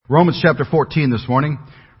Romans chapter 14 this morning.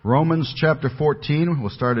 Romans chapter 14. We'll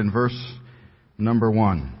start in verse number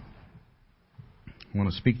 1. I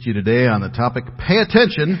want to speak to you today on the topic, pay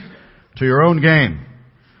attention to your own game.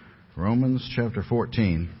 Romans chapter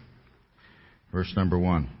 14, verse number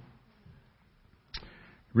 1.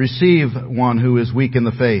 Receive one who is weak in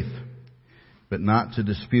the faith, but not to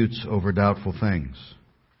disputes over doubtful things.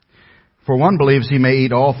 For one believes he may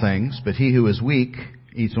eat all things, but he who is weak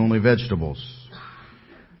eats only vegetables.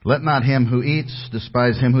 Let not him who eats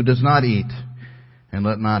despise him who does not eat, and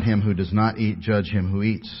let not him who does not eat judge him who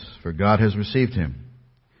eats, for God has received him.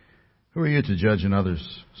 Who are you to judge another's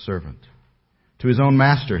servant? To his own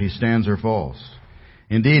master he stands or falls.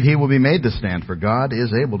 Indeed, he will be made to stand, for God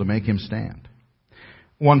is able to make him stand.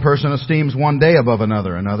 One person esteems one day above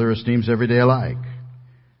another, another esteems every day alike.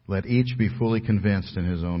 Let each be fully convinced in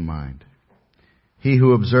his own mind. He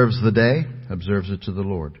who observes the day observes it to the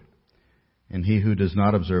Lord. And he who does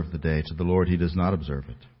not observe the day, to the Lord he does not observe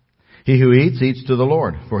it. He who eats, eats to the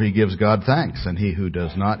Lord, for he gives God thanks. And he who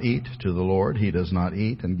does not eat to the Lord, he does not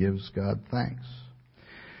eat and gives God thanks.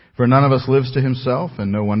 For none of us lives to himself,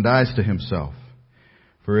 and no one dies to himself.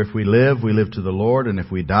 For if we live to the Lord, and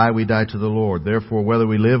if we die to the Lord. Therefore, whether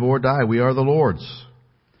we live or die, we are the Lord's.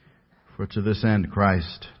 For to this end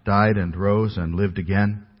Christ died and rose and lived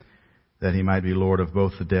again, that he might be Lord of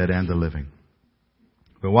both the dead and the living.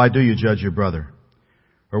 But why do you judge your brother?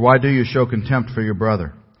 Or why do you show contempt for your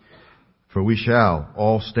brother? For we shall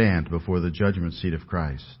all stand before the judgment seat of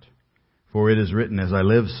Christ. For it is written, as I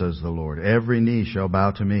live, says the Lord, every knee shall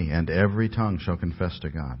bow to me, and every tongue shall confess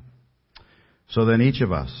to God. So then each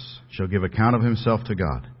of us shall give account of himself to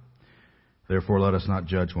God. Therefore let us not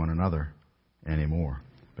judge one another anymore,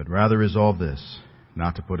 but rather resolve this,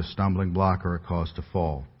 not to put a stumbling block or a cause to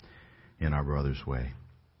fall in our brother's way.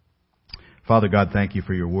 Father God, thank you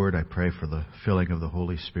for your word. I pray for the filling of the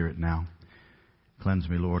Holy Spirit now. Cleanse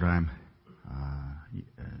me, Lord. I'm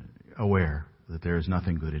aware that there is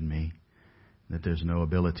nothing good in me, that there's no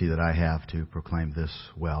ability that I have to proclaim this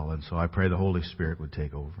well. And so I pray the Holy Spirit would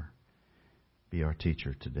take over. Be our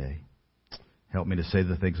teacher today. Help me to say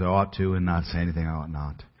the things I ought to and not say anything I ought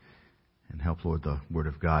not. And help, Lord, the Word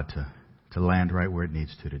of God to land right where it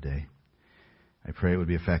needs to today. I pray it would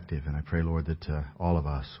be effective, and I pray, Lord, that all of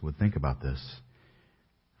us would think about this.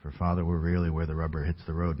 For, Father, we're really where the rubber hits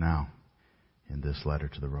the road now in this letter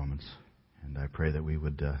to the Romans. And I pray that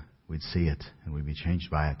we'd see it, and we'd be changed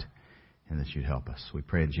by it, and that you'd help us. We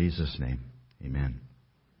pray in Jesus' name. Amen.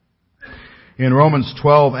 In Romans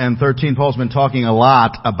 12 and 13, Paul's been talking a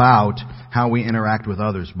lot about how we interact with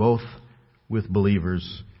others, both with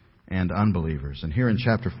believers and unbelievers. And here in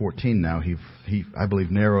chapter 14 now, he I believe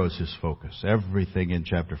narrows his focus. Everything in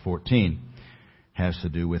chapter 14 has to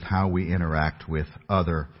do with how we interact with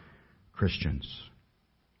other Christians.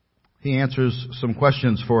 He answers some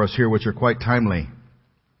questions for us here which are quite timely.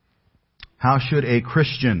 How should a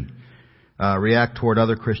Christian react toward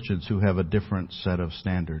other Christians who have a different set of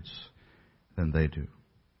standards than they do?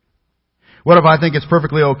 What if I think it's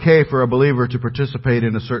perfectly okay for a believer to participate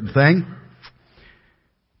in a certain thing,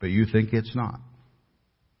 but you think it's not?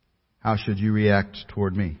 How should you react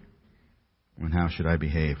toward me? And how should I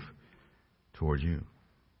behave toward you?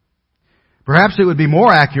 Perhaps it would be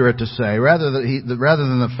more accurate to say, rather than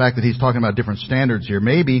the fact that he's talking about different standards here,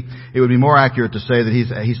 maybe it would be more accurate to say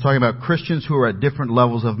that he's talking about Christians who are at different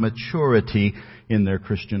levels of maturity in their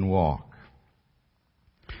Christian walk.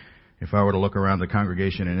 If I were to look around the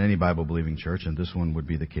congregation in any Bible-believing church, and this one would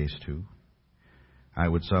be the case too, I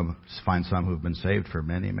would find some who have been saved for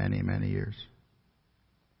many, many, many years.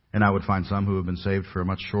 And I would find some who have been saved for a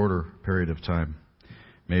much shorter period of time,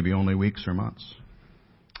 maybe only weeks or months.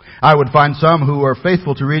 I would find some who are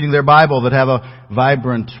faithful to reading their Bible that have a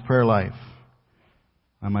vibrant prayer life.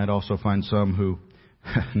 I might also find some who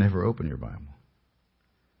never open your Bible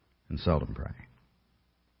and seldom pray.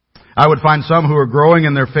 I would find some who are growing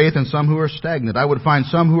in their faith and some who are stagnant. I would find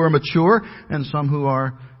some who are mature and some who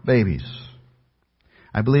are babies.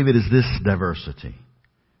 I believe it is this diversity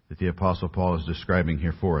that the Apostle Paul is describing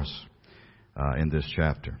here for us in this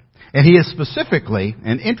chapter. And he is specifically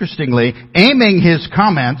and interestingly aiming his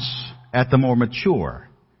comments at the more mature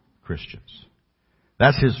Christians.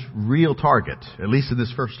 That's his real target, at least in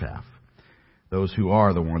this first half. Those who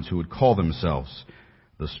are the ones who would call themselves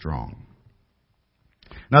the strong.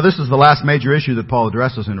 Now this is the last major issue that Paul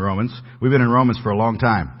addresses in Romans. We've been in Romans for a long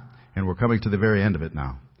time, and we're coming to the very end of it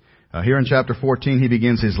now. Here in chapter 14, he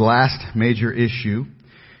begins his last major issue.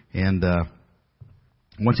 And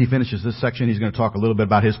once he finishes this section, he's going to talk a little bit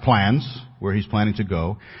about his plans, where he's planning to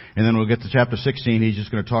go. And then we'll get to chapter 16. He's just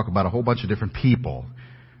going to talk about a whole bunch of different people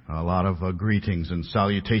A lot of greetings and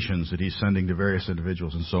salutations that he's sending to various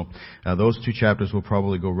individuals. And so those 2 chapters will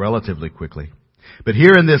probably go relatively quickly. But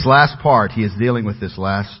here in this last part, he is dealing with this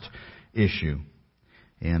last issue.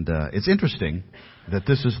 And it's interesting that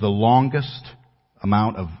this is the longest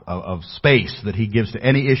amount of space that he gives to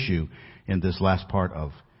any issue in this last part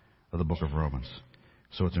of the book of Romans.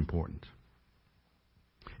 So it's important.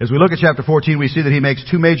 As we look at chapter 14, we see that he makes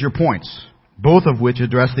 2 major points, both of which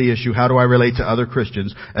address the issue, how do I relate to other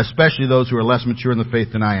Christians, especially those who are less mature in the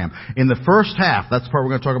faith than I am. In the first half, that's the part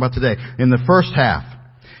we're going to talk about today. In the first half,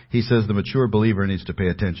 he says the mature believer needs to pay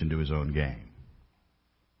attention to his own game.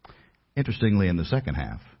 Interestingly, in the second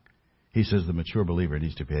half, he says the mature believer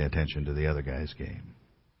needs to pay attention to the other guy's game.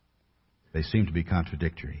 They seem to be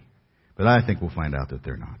contradictory, but I think we'll find out that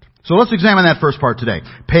they're not. So let's examine that first part today.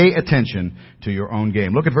 Pay attention to your own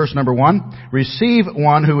game. Look at verse number 1. Receive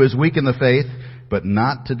one who is weak in the faith, but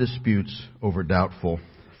not to disputes over doubtful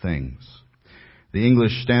things. The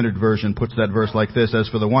English Standard Version puts that verse like this: as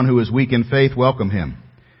for the one who is weak in faith, welcome him,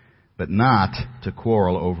 but not to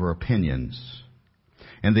quarrel over opinions.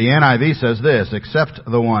 And the NIV says this: accept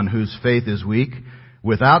the one whose faith is weak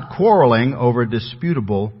without quarreling over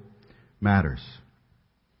disputable matters.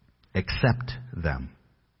 Accept them.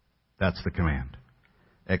 That's the command.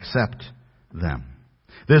 Accept them.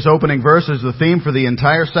 This opening verse is the theme for the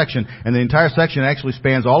entire section, and the entire section actually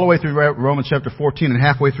spans all the way through Romans chapter 14 and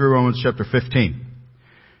halfway through Romans chapter 15.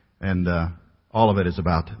 And all of it is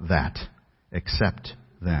about that. Accept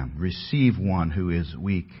them. Receive one who is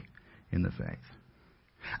weak in the faith.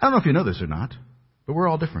 I don't know if you know this or not, but we're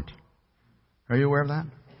all different. Are you aware of that?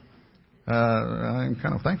 I'm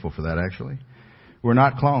kind of thankful for that, actually. We're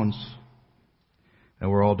not clones,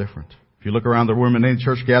 and we're all different. If you look around the room in any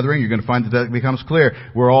church gathering, you're going to find that becomes clear.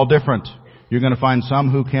 We're all different. You're going to find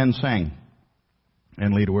some who can sing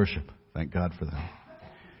and lead worship. Thank God for that.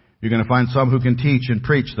 You're going to find some who can teach and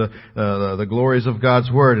preach the glories of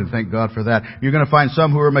God's Word, and thank God for that. You're going to find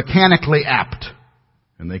some who are mechanically apt,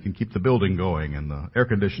 and they can keep the building going and the air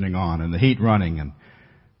conditioning on and the heat running and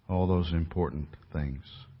all those important things.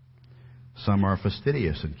 Some are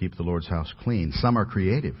fastidious and keep the Lord's house clean. Some are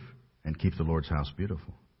creative and keep the Lord's house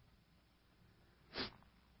beautiful.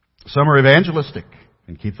 Some are evangelistic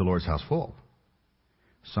and keep the Lord's house full.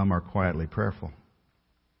 Some are quietly prayerful.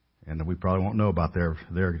 And we probably won't know about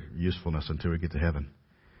their usefulness until we get to heaven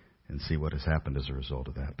and see what has happened as a result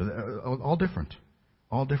of that. But all different.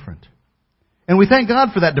 All different. And we thank God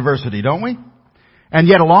for that diversity, don't we? And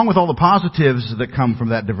yet, along with all the positives that come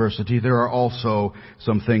from that diversity, there are also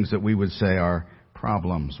some things that we would say are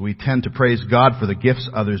problems. We tend to praise God for the gifts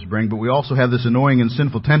others bring, but we also have this annoying and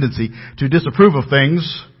sinful tendency to disapprove of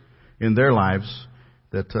things in their lives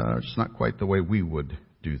that are just not quite the way we would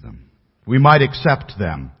do them. We might accept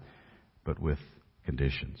them, but with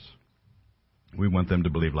conditions. We want them to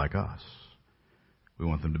believe like us. We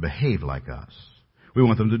want them to behave like us. We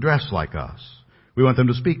want them to dress like us. We want them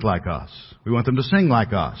to speak like us. We want them to sing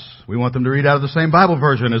like us. We want them to read out of the same Bible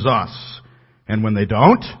version as us. And when they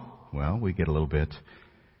don't, well, we get a little bit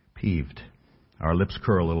peeved. Our lips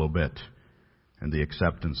curl a little bit. And the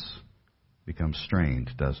acceptance becomes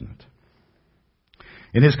strained, doesn't it?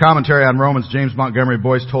 In his commentary on Romans, James Montgomery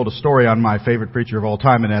Boyce told a story on my favorite preacher of all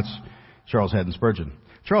time, and that's Charles Haddon Spurgeon.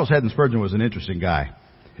 Charles Haddon Spurgeon was an interesting guy,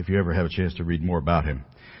 if you ever have a chance to read more about him.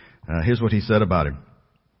 Here's what he said about him.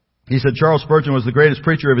 He said, Charles Spurgeon was the greatest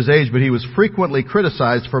preacher of his age, but he was frequently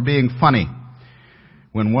criticized for being funny.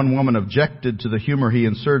 When one woman objected to the humor he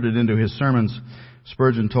inserted into his sermons,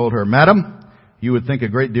 Spurgeon told her, Madam, you would think a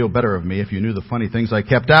great deal better of me if you knew the funny things I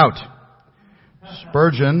kept out.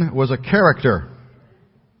 Spurgeon was a character.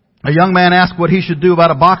 A young man asked what he should do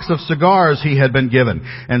about a box of cigars he had been given,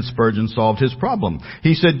 and Spurgeon solved his problem.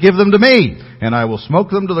 He said, give them to me, and I will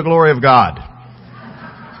smoke them to the glory of God.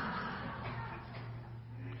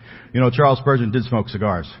 You know, Charles Spurgeon did smoke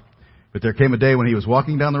cigars. But there came a day when he was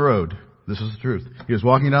walking down the road. This is the truth. He was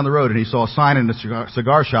walking down the road and he saw a sign in the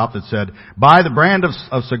cigar shop that said, buy the brand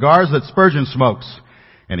of cigars that Spurgeon smokes.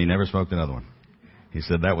 And he never smoked another one. He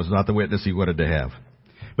said that was not the witness he wanted to have.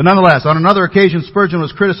 But nonetheless, on another occasion, Spurgeon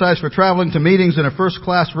was criticized for traveling to meetings in a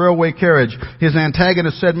first-class railway carriage. His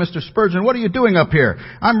antagonist said, Mr. Spurgeon, what are you doing up here?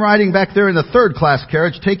 I'm riding back there in the third-class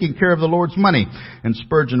carriage, taking care of the Lord's money. And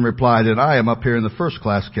Spurgeon replied that I am up here in the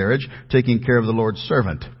first-class carriage, taking care of the Lord's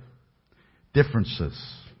servant. Differences.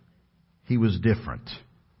 He was different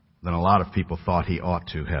than a lot of people thought he ought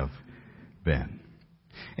to have been.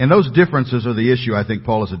 And those differences are the issue I think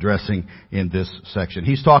Paul is addressing in this section.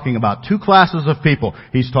 He's talking about two classes of people.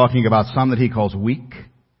 He's talking about some that he calls weak.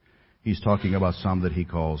 He's talking about some that he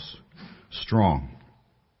calls strong.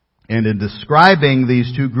 And in describing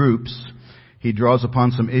these two groups, he draws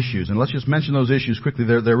upon some issues. And let's just mention those issues quickly.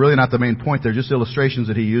 They're really not the main point. They're just illustrations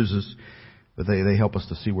that he uses, but they help us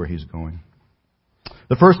to see where he's going.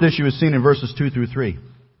 The first issue is seen in verses 2 through 3.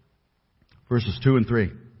 Verses 2 and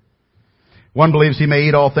 3. One believes he may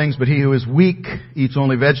eat all things, but he who is weak eats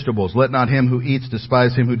only vegetables. Let not him who eats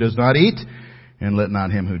despise him who does not eat, and let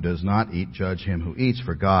not him who does not eat judge him who eats,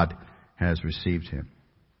 for God has received him.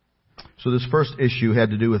 So this first issue had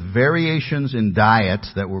to do with variations in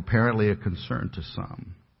diets that were apparently a concern to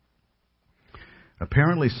some.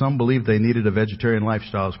 Apparently some believed they needed a vegetarian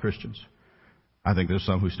lifestyle as Christians. I think there's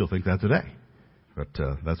some who still think that today. But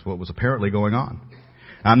that's what was apparently going on.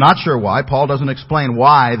 I'm not sure why. Paul doesn't explain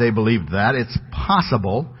why they believed that. It's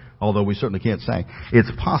possible, although we certainly can't say,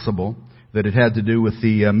 it's possible that it had to do with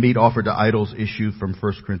the meat offered to idols issue from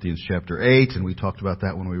 1 Corinthians chapter 8, and we talked about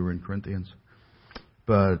that when we were in Corinthians.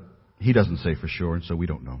 But he doesn't say for sure, and so we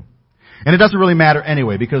don't know. And it doesn't really matter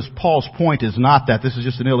anyway, because Paul's point is not that. This is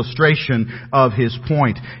just an illustration of his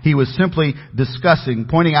point. He was simply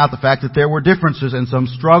pointing out the fact that there were differences, and some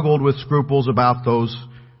struggled with scruples about those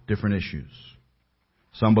different issues.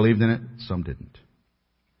 Some believed in it, some didn't.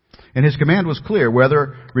 And his command was clear,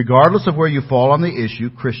 regardless of where you fall on the issue,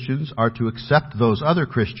 Christians are to accept those other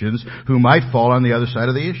Christians who might fall on the other side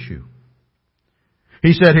of the issue.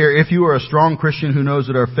 He said here, if you are a strong Christian who knows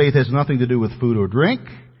that our faith has nothing to do with food or drink,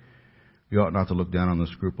 you ought not to look down on the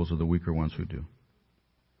scruples of the weaker ones who do.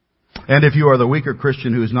 And if you are the weaker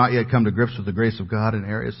Christian who has not yet come to grips with the grace of God in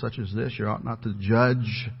areas such as this, you ought not to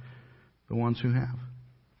judge the ones who have.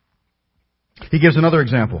 He gives another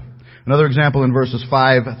example. Another example in verses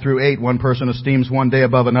 5 through 8. One person esteems one day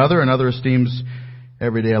above another, another esteems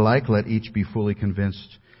every day alike. Let each be fully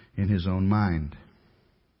convinced in his own mind.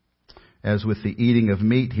 As with the eating of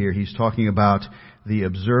meat here, he's talking about the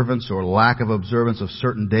observance or lack of observance of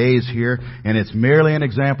certain days here, and it's merely an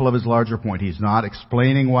example of his larger point. He's not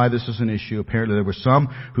explaining why this is an issue. Apparently there were some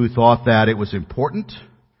who thought that it was important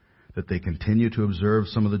that they continue to observe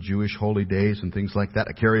some of the Jewish holy days and things like that,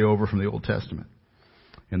 a carryover from the Old Testament.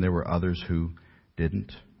 And there were others who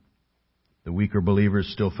didn't. The weaker believers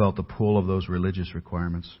still felt the pull of those religious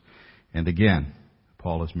requirements. And again,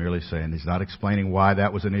 Paul is merely saying, he's not explaining why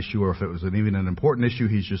that was an issue or if it was even an important issue.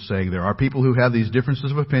 He's just saying there are people who have these differences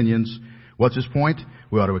of opinions. What's his point?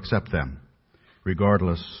 We ought to accept them,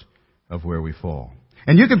 regardless of where we fall.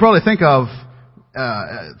 And you can probably think of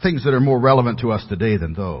things that are more relevant to us today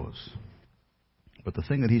than those. But the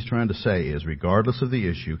thing that he's trying to say is, regardless of the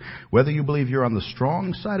issue, whether you believe you're on the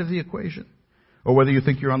strong side of the equation or whether you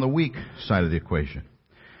think you're on the weak side of the equation,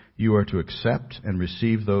 you are to accept and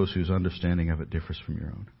receive those whose understanding of it differs from your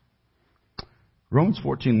own. Romans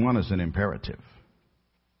 14:1 is an imperative.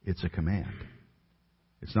 It's a command.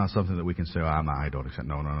 It's not something that we can say, I don't accept.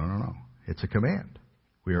 No. It's a command.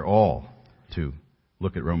 We are all to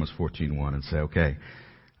look at Romans 14:1 and say, okay,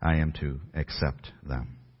 I am to accept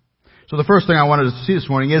them. So the first thing I wanted to see this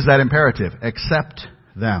morning is that imperative. Accept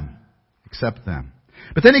them. Accept them.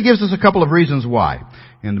 But then he gives us a couple of reasons why,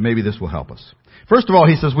 and maybe this will help us. First of all,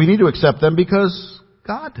 he says we need to accept them because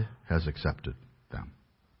God has accepted them.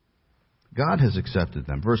 God has accepted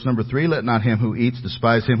them. Verse number 3, let not him who eats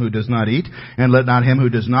despise him who does not eat, and let not him who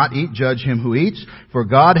does not eat judge him who eats, for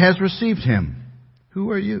God has received him.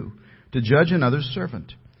 Who are you to judge another's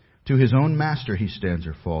servant? To his own master he stands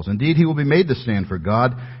or falls. Indeed, he will be made to stand, for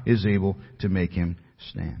God is able to make him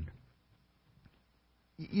stand.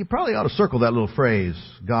 You probably ought to circle that little phrase,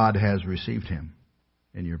 God has received him,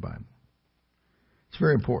 in your Bible. It's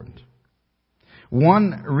very important.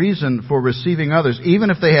 One reason for receiving others,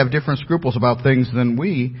 even if they have different scruples about things than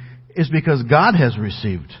we, is because God has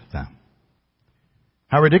received them.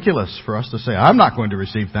 How ridiculous for us to say, I'm not going to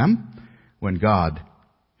receive them, when God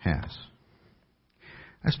has.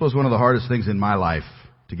 I suppose one of the hardest things in my life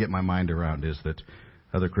to get my mind around is that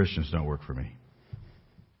other Christians don't work for me.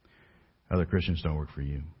 Other Christians don't work for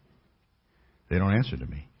you. They don't answer to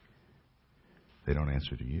me. They don't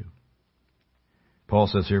answer to you. Paul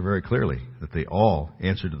says here very clearly that they all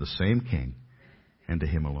answer to the same King and to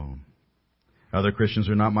him alone. Other Christians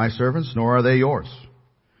are not my servants, nor are they yours.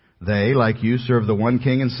 They, like you, serve the one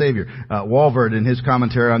King and Savior. Walvoord, in his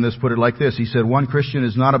commentary on this, put it like this. He said, one Christian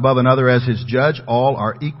is not above another as his judge. All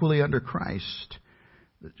are equally under Christ,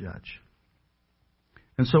 the judge.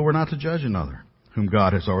 And so we're not to judge another whom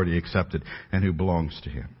God has already accepted and who belongs to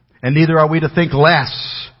him. And neither are we to think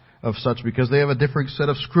less of such because they have a different set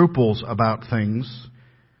of scruples about things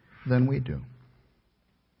than we do.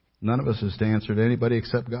 None of us is to answer to anybody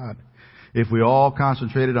except God. If we all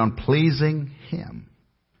concentrated on pleasing him,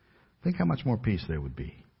 think how much more peace there would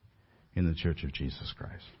be in the Church of Jesus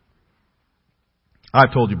Christ.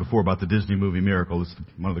 I've told you before about the Disney movie Miracle. It's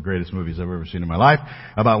one of the greatest movies I've ever seen in my life,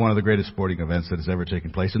 about one of the greatest sporting events that has ever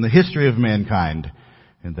taken place in the history of mankind.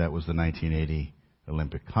 And that was the 1980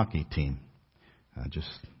 Olympic hockey team. Just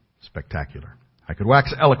spectacular. I could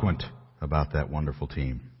wax eloquent about that wonderful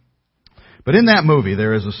team. But in that movie,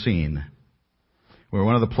 there is a scene where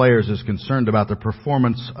one of the players is concerned about the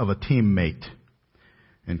performance of a teammate.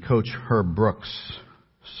 And Coach Herb Brooks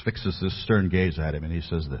fixes this stern gaze at him and he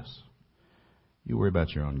says this: "You worry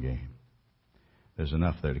about your own game. There's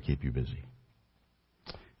enough there to keep you busy."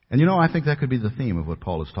 And I think that could be the theme of what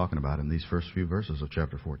Paul is talking about in these first few verses of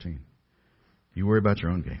chapter 14. You worry about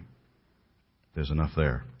your own game. There's enough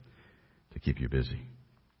there to keep you busy.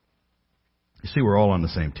 You see, we're all on the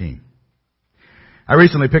same team. I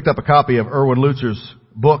recently picked up a copy of Erwin Lutzer's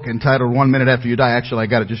book entitled 1 Minute After You Die. Actually, I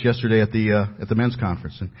got it just yesterday at the men's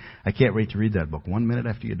conference, and I can't wait to read that book, 1 Minute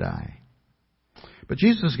After You Die. But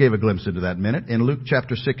Jesus gave a glimpse into that minute in Luke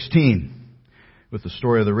chapter 16 with the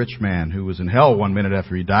story of the rich man who was in hell 1 minute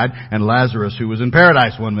after he died and Lazarus who was in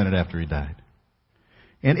paradise 1 minute after he died.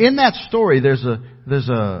 And in that story, there's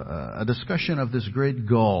a discussion of this great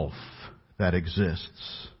gulf that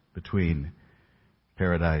exists between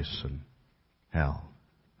paradise and hell.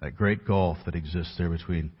 That great gulf that exists there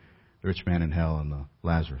between the rich man in hell and the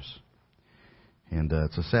Lazarus. And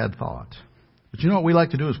it's a sad thought. But you know what we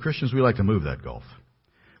like to do as Christians? We like to move that gulf.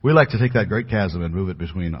 We like to take that great chasm and move it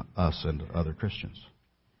between us and other Christians.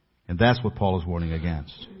 And that's what Paul is warning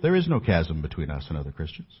against. There is no chasm between us and other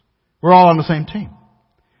Christians. We're all on the same team.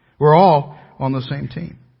 We're all on the same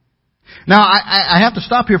team. Now, I have to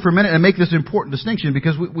stop here for a minute and make this important distinction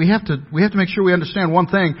because we have to make sure we understand one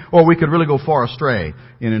thing, or we could really go far astray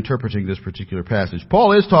in interpreting this particular passage.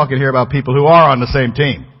 Paul is talking here about people who are on the same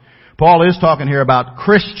team. Paul is talking here about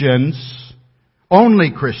Christians,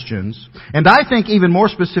 only Christians, and I think even more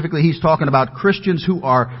specifically he's talking about Christians who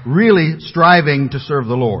are really striving to serve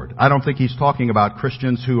the Lord. I don't think he's talking about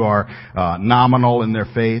Christians who are nominal in their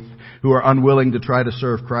faith, who are unwilling to try to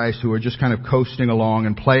serve Christ, who are just kind of coasting along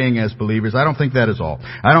and playing as believers. I don't think that is all.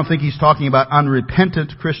 I don't think he's talking about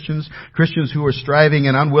unrepentant Christians, Christians who are striving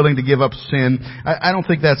and unwilling to give up sin. I don't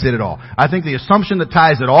think that's it at all. I think the assumption that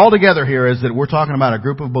ties it all together here is that we're talking about a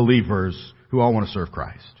group of believers who all want to serve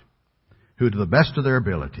Christ, who to the best of their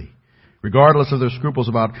ability, regardless of their scruples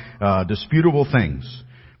about disputable things,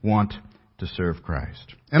 want to serve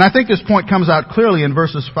Christ. And I think this point comes out clearly in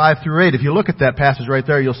verses 5 through 8. If you look at that passage right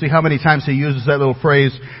there, you'll see how many times he uses that little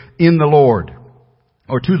phrase, in the Lord.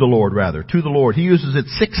 Or to the Lord, rather. To the Lord. He uses it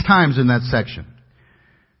 6 times in that section.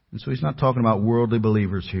 And so he's not talking about worldly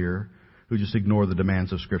believers here who just ignore the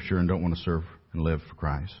demands of Scripture and don't want to serve and live for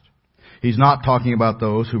Christ. He's not talking about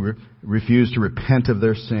those who refuse to repent of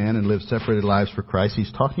their sin and live separated lives for Christ.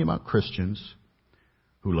 He's talking about Christians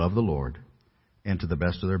who love the Lord and to the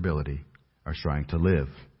best of their ability are trying to live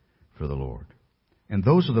for the Lord. And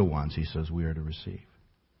those are the ones, he says, we are to receive.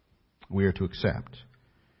 We are to accept.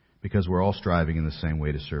 Because we're all striving in the same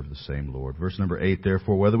way to serve the same Lord. Verse number 8,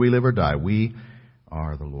 therefore, whether we live or die, we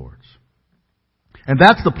are the Lord's. And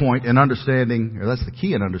that's the point in understanding, or that's the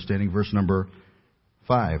key in understanding verse number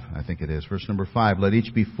 5, I think it is. Verse number 5, let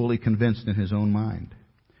each be fully convinced in his own mind.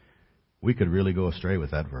 We could really go astray with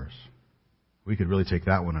that verse. We could really take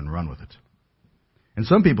that one and run with it. And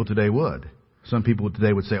some people today would. Some people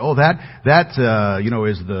today would say, oh, that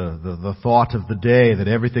is the thought of the day, that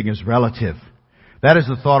everything is relative. That is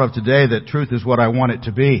the thought of today, that truth is what I want it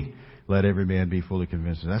to be. Let every man be fully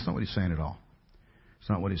convinced. That's not what he's saying at all. It's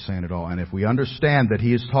not what he's saying at all. And if we understand that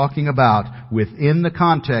he is talking about within the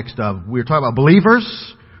context of, we're talking about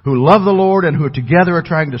believers who love the Lord and who together are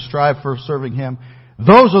trying to strive for serving Him,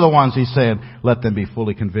 those are the ones he's saying, let them be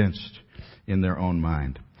fully convinced in their own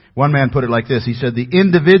mind. One man put it like this. He said, the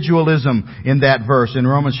individualism in that verse in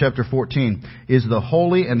Romans chapter 14 is the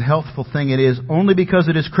holy and healthful thing it is only because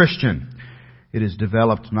it is Christian. It is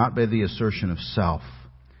developed not by the assertion of self,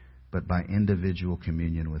 but by individual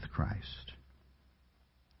communion with Christ.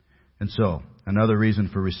 And so, another reason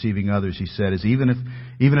for receiving others, he said, is even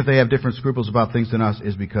if they have different scruples about things than us,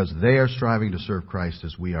 is because they are striving to serve Christ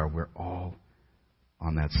as we are. We're all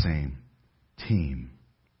on that same team,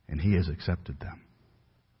 and He has accepted them.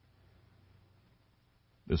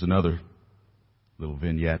 There's another little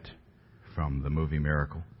vignette from the movie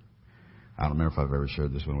Miracle. I don't remember if I've ever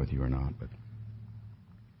shared this one with you or not, but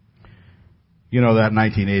you know that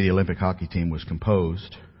 1980 Olympic hockey team was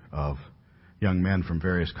composed of young men from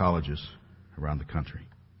various colleges around the country.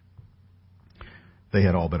 They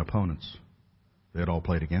had all been opponents. They had all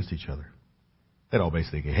played against each other. They had all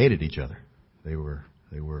basically hated each other. They were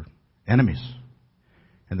enemies.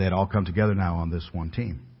 And they had all come together now on this one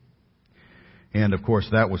team. And of course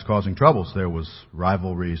that was causing troubles. There was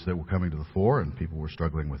rivalries that were coming to the fore, and people were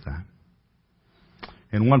struggling with that.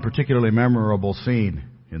 And one particularly memorable scene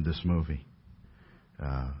in this movie,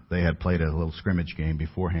 they had played a little scrimmage game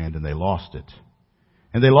beforehand and they lost it.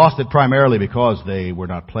 And they lost it primarily because they were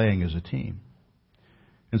not playing as a team.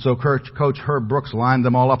 And so Coach Herb Brooks lined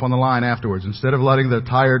them all up on the line afterwards. Instead of letting the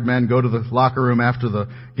tired men go to the locker room after the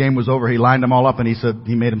game was over, he lined them all up and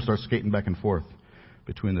he made them start skating back and forth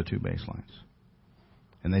between the two baselines.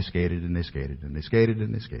 And they skated and they skated and they skated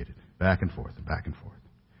and they skated. Back and forth and back and forth.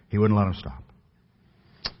 He wouldn't let them stop.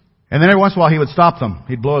 And then every once in a while he would stop them.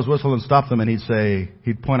 He'd blow his whistle and stop them and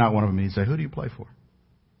he'd point out one of them and he'd say, "Who do you play for?"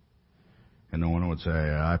 And no one would say,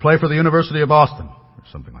 "I play for the University of Boston," or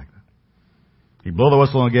something like that. He'd blow the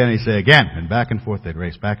whistle again and he'd say again, and back and forth they'd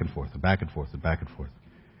race, back and forth and back and forth and back and forth.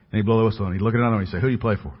 And he'd blow the whistle and he'd look at another one and he'd say, "Who do you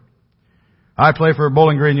play for?" "I play for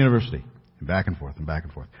Bowling Green University." And back and forth and back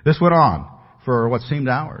and forth. This went on for what seemed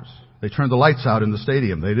hours. They turned the lights out in the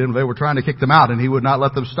stadium. They were trying to kick them out and he would not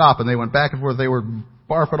let them stop, and they went back and forth. They were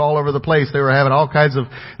barfing all over the place. They were having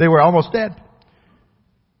they were almost dead.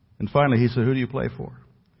 And finally he said, "Who do you play for?"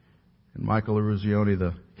 And Michael Eruzione,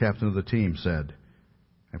 the captain of the team, said,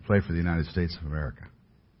 "I play for the United States of America."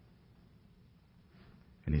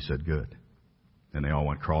 And he said, "Good." And they all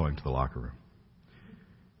went crawling to the locker room.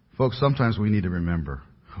 Folks, sometimes we need to remember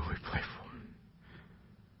who we play for.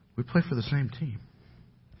 We play for the same team.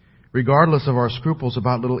 Regardless of our scruples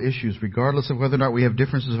about little issues, regardless of whether or not we have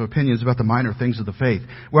differences of opinions about the minor things of the faith,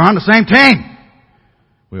 we're on the same team.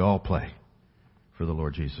 We all play for the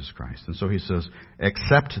Lord Jesus Christ. And so he says,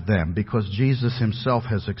 accept them because Jesus himself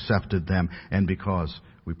has accepted them and because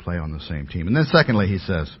we play on the same team. And then secondly, he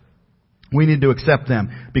says, we need to accept them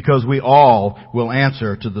because we all will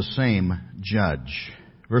answer to the same judge.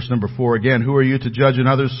 Verse number 4 again, "Who are you to judge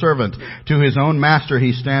another's servant? To his own master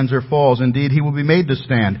he stands or falls. Indeed, he will be made to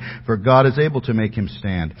stand, for God is able to make him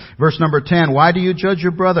stand." Verse number 10, "Why do you judge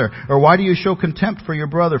your brother? Or why do you show contempt for your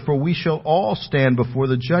brother? For we shall all stand before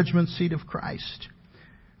the judgment seat of Christ.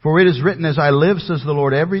 For it is written, as I live, says the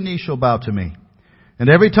Lord, every knee shall bow to me, and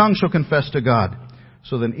every tongue shall confess to God.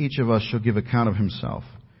 So then each of us shall give account of himself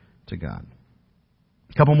to God."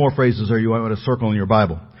 A couple more phrases there you might want to circle in your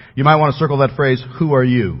Bible. You might want to circle that phrase, "Who are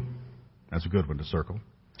you?" That's a good one to circle.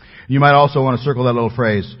 You might also want to circle that little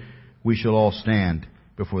phrase, "We shall all stand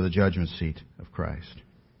before the judgment seat of Christ."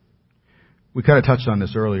 We kind of touched on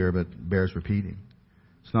this earlier, but it bears repeating.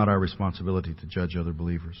 It's not our responsibility to judge other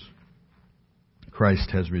believers.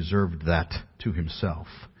 Christ has reserved that to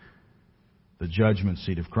himself. The judgment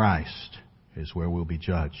seat of Christ is where we'll be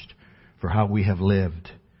judged for how we have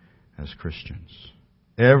lived as Christians.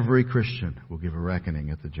 Every Christian will give a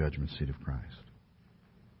reckoning at the judgment seat of Christ.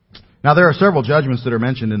 Now, there are several judgments that are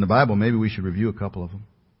mentioned in the Bible. Maybe we should review a couple of them.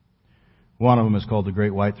 One of them is called the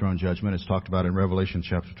Great White Throne Judgment. It's talked about in Revelation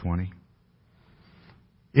chapter 20.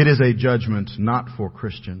 It is a judgment not for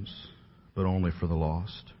Christians, but only for the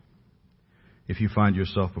lost. If you find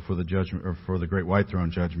yourself before the judgment or for the Great White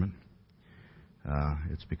Throne Judgment,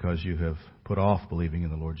 it's because you have put off believing in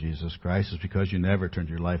the Lord Jesus Christ. It's because you never turned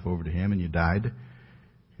your life over to him and you died,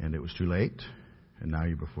 and it was too late, and now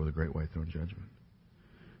you're before the Great White Throne Judgment.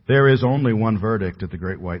 There is only one verdict at the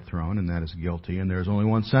Great White Throne, and that is guilty, and there is only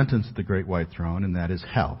one sentence at the Great White Throne, and that is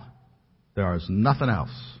hell. There is nothing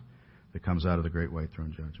else that comes out of the Great White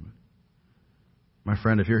Throne Judgment. My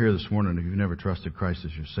friend, if you're here this morning and if you've never trusted Christ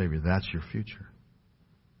as your Savior, that's your future.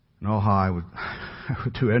 And how I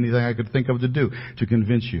would do anything I could think of to do to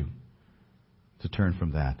convince you to turn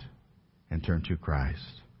from that and turn to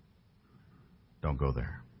Christ. Don't go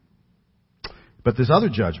there. But this other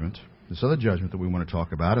judgment that we want to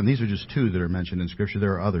talk about, and these are just two that are mentioned in Scripture.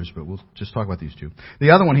 There are others, but we'll just talk about these two.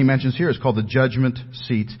 The other one he mentions here is called the judgment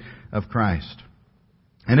seat of Christ.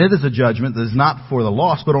 And it is a judgment that is not for the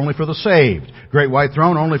lost, but only for the saved. Great White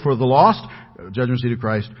Throne, only for the lost. Judgment seat of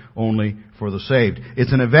Christ, only for the saved.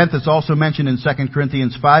 It's an event that's also mentioned in 2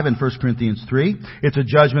 Corinthians 5 and 1 Corinthians 3. It's a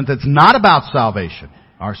judgment that's not about salvation.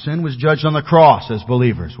 Our sin was judged on the cross as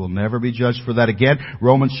believers. We'll never be judged for that again.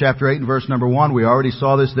 Romans chapter 8 and verse number 1, we already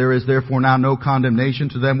saw this. There is therefore now no condemnation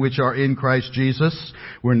to them which are in Christ Jesus.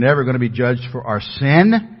 We're never going to be judged for our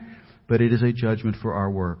sin, but it is a judgment for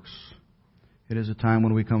our works. It is a time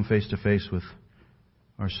when we come face to face with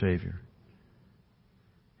our Savior.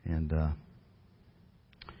 And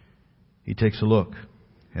He takes a look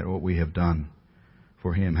at what we have done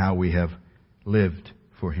for Him, how we have lived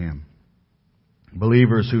for Him.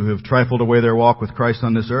 Believers who have trifled away their walk with Christ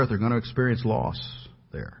on this earth are going to experience loss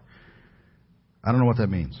there. I don't know what that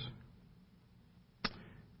means.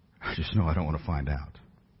 I just know I don't want to find out.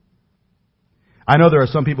 I know there are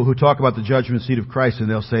some people who talk about the judgment seat of Christ and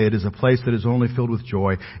they'll say it is a place that is only filled with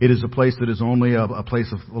joy. It is a place that is only a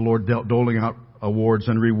place of the Lord doling out awards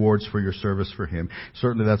and rewards for your service for Him.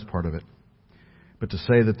 Certainly that's part of it. But to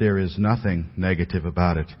say that there is nothing negative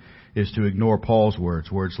about it is to ignore Paul's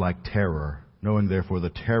words like terror. Knowing therefore the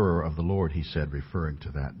terror of the Lord, he said, referring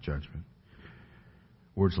to that judgment.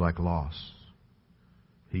 Words like loss.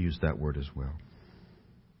 He used that word as well.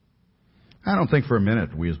 I don't think for a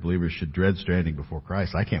minute we as believers should dread standing before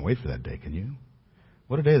Christ. I can't wait for that day, can you?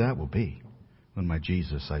 What a day that will be, when my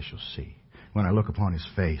Jesus I shall see. When I look upon His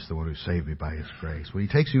face, the one who saved me by His grace. When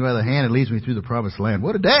He takes me by the hand and leads me through the promised land.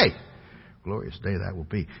 What a day! Glorious day that will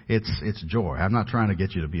be. It's joy. I'm not trying to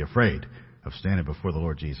get you to be afraid of standing before the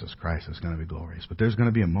Lord Jesus Christ. It's going to be glorious. But there's going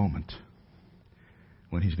to be a moment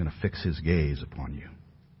when He's going to fix His gaze upon you.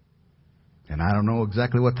 And I don't know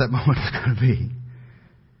exactly what that moment is going to be.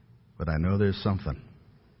 But I know there's something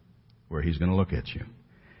where He's going to look at you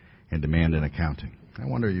and demand an accounting. I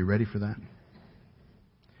wonder, are you ready for that?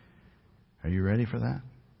 Are you ready for that?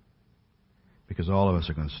 Because all of us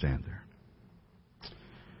are going to stand there.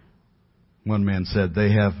 One man said,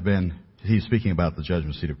 he's speaking about the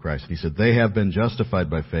judgment seat of Christ. He said, they have been justified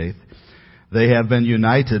by faith. They have been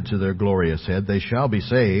united to their glorious head. They shall be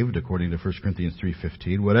saved, according to 1 Corinthians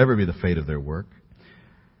 3:15, whatever be the fate of their work.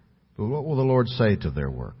 But what will the Lord say to their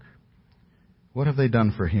work? What have they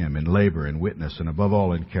done for Him in labor, in witness, and above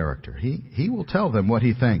all in character? He will tell them what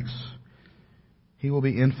He thinks. He will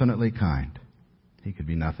be infinitely kind. He could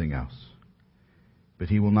be nothing else. But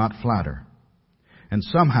He will not flatter. And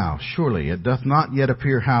somehow, surely, it doth not yet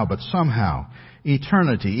appear how, but somehow,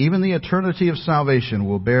 eternity, even the eternity of salvation,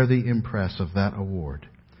 will bear the impress of that award.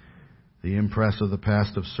 The impress of the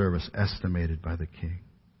past of service estimated by the King.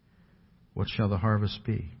 What shall the harvest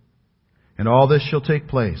be? And all this shall take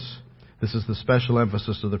place. This is the special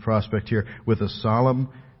emphasis of the prospect here, with a solemn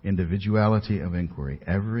individuality of inquiry.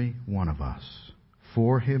 Every one of us,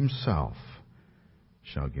 for himself,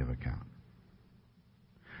 shall give account.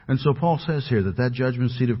 And so Paul says here that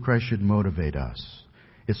judgment seat of Christ should motivate us.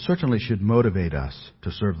 It certainly should motivate us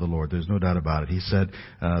to serve the Lord. There's no doubt about it. He said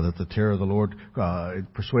that the terror of the Lord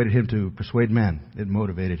persuaded him to persuade men. It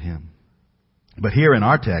motivated him. But here in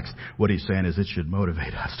our text, what he's saying is it should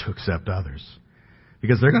motivate us to accept others.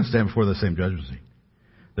 Because they're going to stand before the same judgment seat.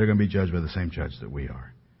 They're going to be judged by the same judge that we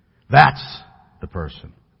are. That's the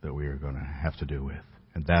person that we are going to have to do with.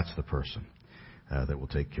 And that's the person that will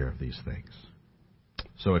take care of these things.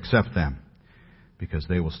 So accept them, because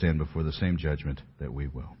they will stand before the same judgment that we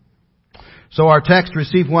will. So our text,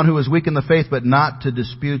 receive one who is weak in the faith, but not to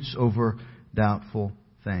disputes over doubtful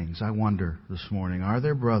things. I wonder this morning, are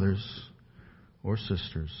there brothers or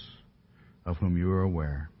sisters of whom you are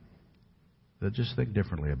aware that just think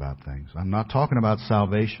differently about things? I'm not talking about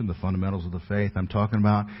salvation, the fundamentals of the faith. I'm talking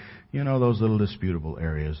about, those little disputable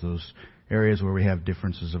areas, those areas where we have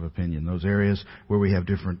differences of opinion, those areas where we have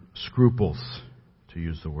different scruples, to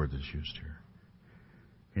use the word that's used here.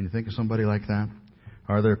 Can you think of somebody like that?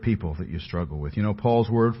 Are there people that you struggle with? Paul's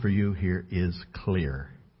word for you here is clear.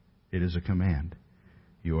 It is a command.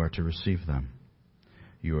 You are to receive them.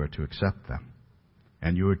 You are to accept them.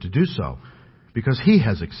 And you are to do so because He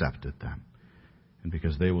has accepted them. And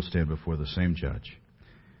because they will stand before the same judge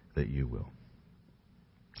that you will.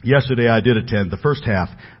 Yesterday I did attend the first half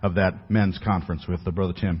of that men's conference with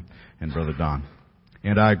Brother Tim and Brother Don.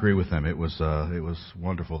 And I agree with them. It was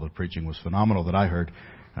wonderful. The preaching was phenomenal that I heard.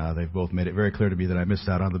 They've both made it very clear to me that I missed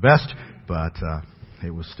out on the best, but it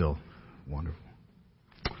was still wonderful.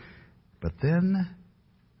 But then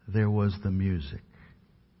there was the music.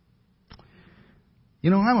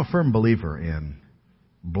 I'm a firm believer in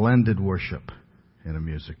blended worship in a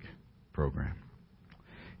music program.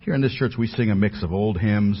 Here in this church, we sing a mix of old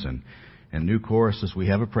hymns and new choruses. We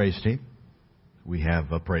have a praise team. We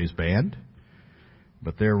have a praise band.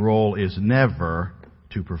 But their role is never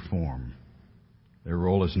to perform. Their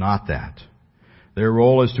role is not that. Their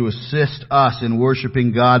role is to assist us in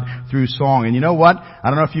worshiping God through song. And you know what? I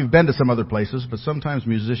don't know if you've been to some other places, but sometimes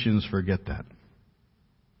musicians forget that.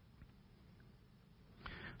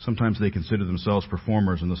 Sometimes they consider themselves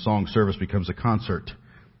performers and the song service becomes a concert.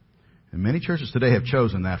 And many churches today have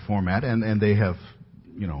chosen that format and they have,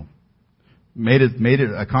 made it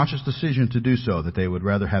a conscious decision to do so, that they would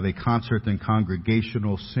rather have a concert than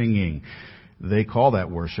congregational singing. They call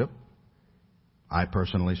that worship. I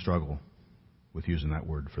personally struggle with using that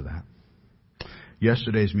word for that.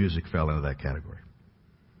 Yesterday's music fell into that category.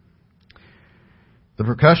 The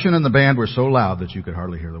percussion and the band were so loud that you could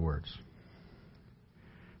hardly hear the words.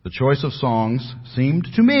 The choice of songs seemed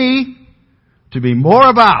to me to be more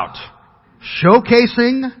about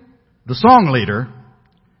showcasing the song leader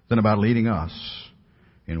than about leading us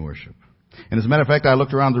in worship. And as a matter of fact, I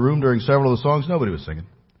looked around the room during several of the songs. Nobody was singing.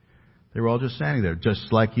 They were all just standing there,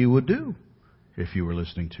 just like you would do if you were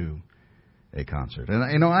listening to a concert.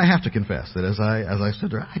 And I have to confess that as I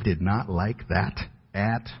stood there, I did not like that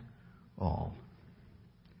at all.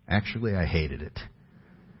 Actually, I hated it.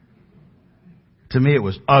 To me, it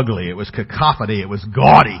was ugly. It was cacophony. It was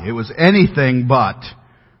gaudy. It was anything but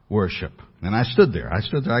worship. And I stood there. I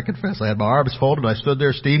confess. I had my arms folded. I stood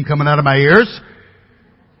there, steam coming out of my ears.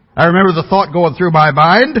 I remember the thought going through my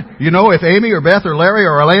mind, if Amy or Beth or Larry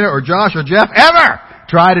or Elena or Josh or Jeff ever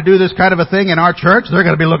try to do this kind of a thing in our church, they're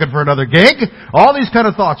going to be looking for another gig. All these kind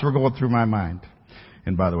of thoughts were going through my mind.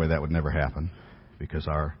 And by the way, that would never happen because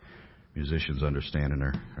our musicians understand and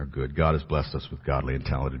are good. God has blessed us with godly and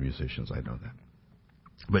talented musicians. I know that.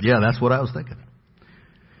 But yeah, that's what I was thinking.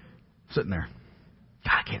 Sitting there.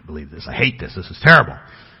 God, I can't believe this. I hate this. This is terrible.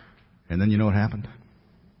 And then you know what happened?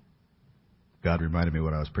 God reminded me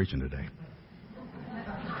what I was preaching today.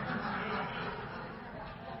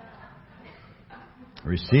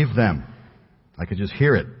 Receive them. I could just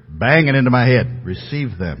hear it banging into my head.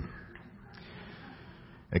 Receive them.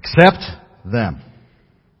 Accept them.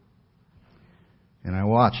 And I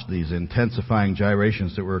watched these intensifying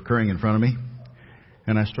gyrations that were occurring in front of me,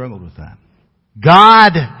 and I struggled with that.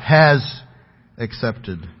 God has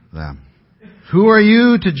accepted them. Who are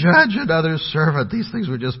you to judge another's servant? These things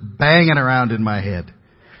were just banging around in my head.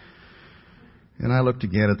 And I looked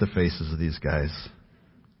again at the faces of these guys.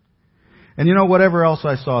 And whatever else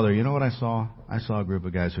I saw there, you know what I saw? I saw a group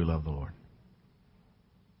of guys who love the Lord.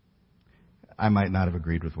 I might not have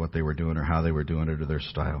agreed with what they were doing or how they were doing it or their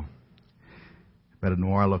style. But the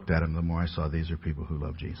more I looked at them, the more I saw these are people who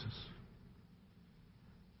love Jesus.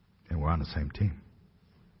 And we're on the same team.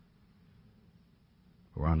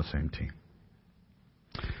 We're on the same team.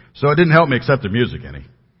 So it didn't help me accept the music any.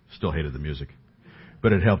 Still hated the music.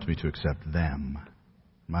 But it helped me to accept them,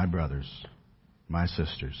 my brothers, my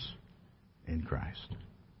sisters in Christ.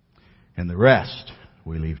 And the rest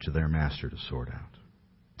we leave to their master to sort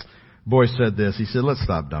out. Boyce said this. He said, let's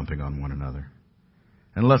stop dumping on one another.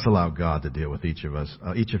 And let's allow God to deal with each of us,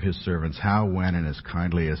 each of His servants, how, when, and as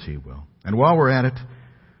kindly as He will. And while we're at it,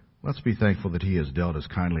 let's be thankful that He has dealt as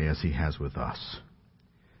kindly as He has with us.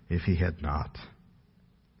 If He had not,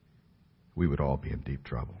 we would all be in deep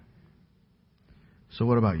trouble. So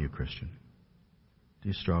what about you, Christian? Do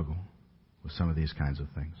you struggle with some of these kinds of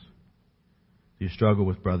things? Do you struggle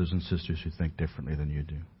with brothers and sisters who think differently than you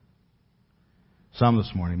do? Some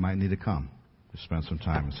this morning might need to come to spend some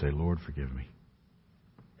time and say, Lord, forgive me.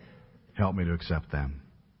 Help me to accept them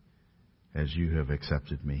as you have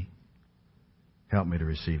accepted me. Help me to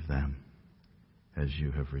receive them as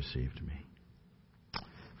you have received me.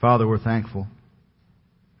 Father, we're thankful.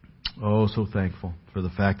 Oh, so thankful for the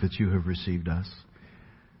fact that you have received us.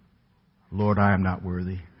 Lord, I am not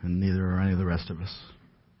worthy, and neither are any of the rest of us.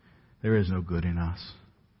 There is no good in us.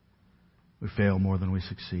 We fail more than we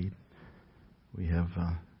succeed. We have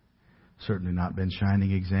certainly not been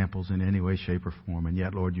shining examples in any way, shape, or form. And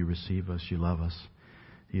yet, Lord, you receive us, you love us,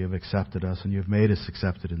 you have accepted us, and you have made us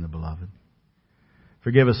accepted in the Beloved.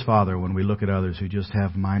 Forgive us, Father, when we look at others who just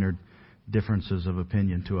have minor differences of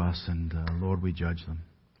opinion to us, and Lord, we judge them.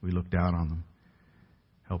 We look down on them.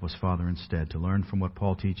 Help us, Father, instead to learn from what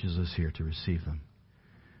Paul teaches us here to receive them.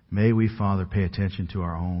 May we, Father, pay attention to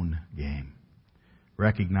our own game.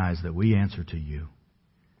 Recognize that we answer to you,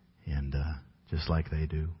 and just like they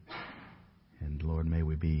do. And Lord, may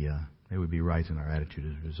we be right in our attitude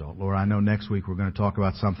as a result. Lord, I know next week we're going to talk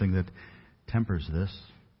about something that tempers this.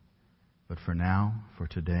 But for now, for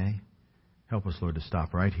today, help us, Lord, to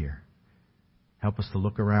stop right here. Help us to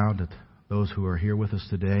look around at those who are here with us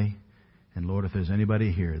today. And Lord, if there's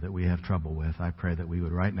anybody here that we have trouble with, I pray that we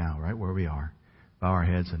would right now, right where we are, bow our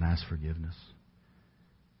heads and ask forgiveness.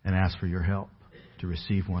 And ask for your help to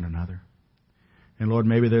receive one another. And Lord,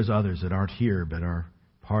 maybe there's others that aren't here but are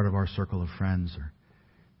part of our circle of friends, or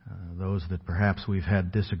those that perhaps we've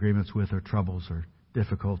had disagreements with or troubles or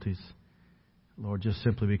difficulties. Lord, just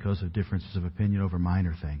simply because of differences of opinion over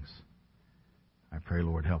minor things. I pray,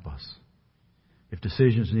 Lord, help us. If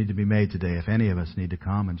decisions need to be made today, if any of us need to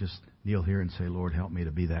come and just kneel here and say, Lord, help me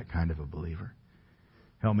to be that kind of a believer.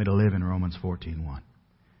 Help me to live in Romans 14:1.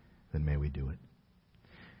 Then may we do it.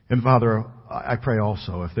 And Father, I pray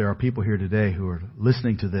also, if there are people here today who are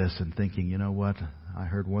listening to this and thinking, you know what, I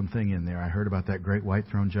heard one thing in there. I heard about that great white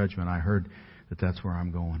throne judgment. I heard that that's where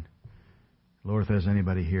I'm going. Lord, if there's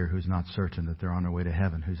anybody here who's not certain that they're on their way to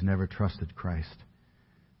heaven, who's never trusted Christ,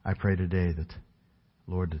 I pray today that,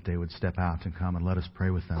 Lord, that they would step out and come and let us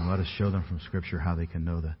pray with them. Let us show them from Scripture how they can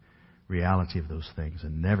know the reality of those things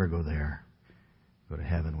and never go there, go to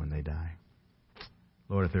heaven when they die.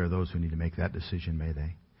 Lord, if there are those who need to make that decision, may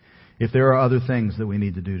they. If there are other things that we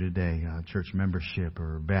need to do today, church membership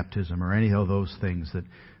or baptism or any of those things that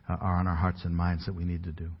are on our hearts and minds that we need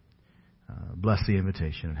to do, bless the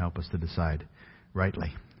invitation and help us to decide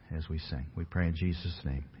rightly as we sing. We pray in Jesus'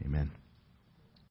 name. Amen.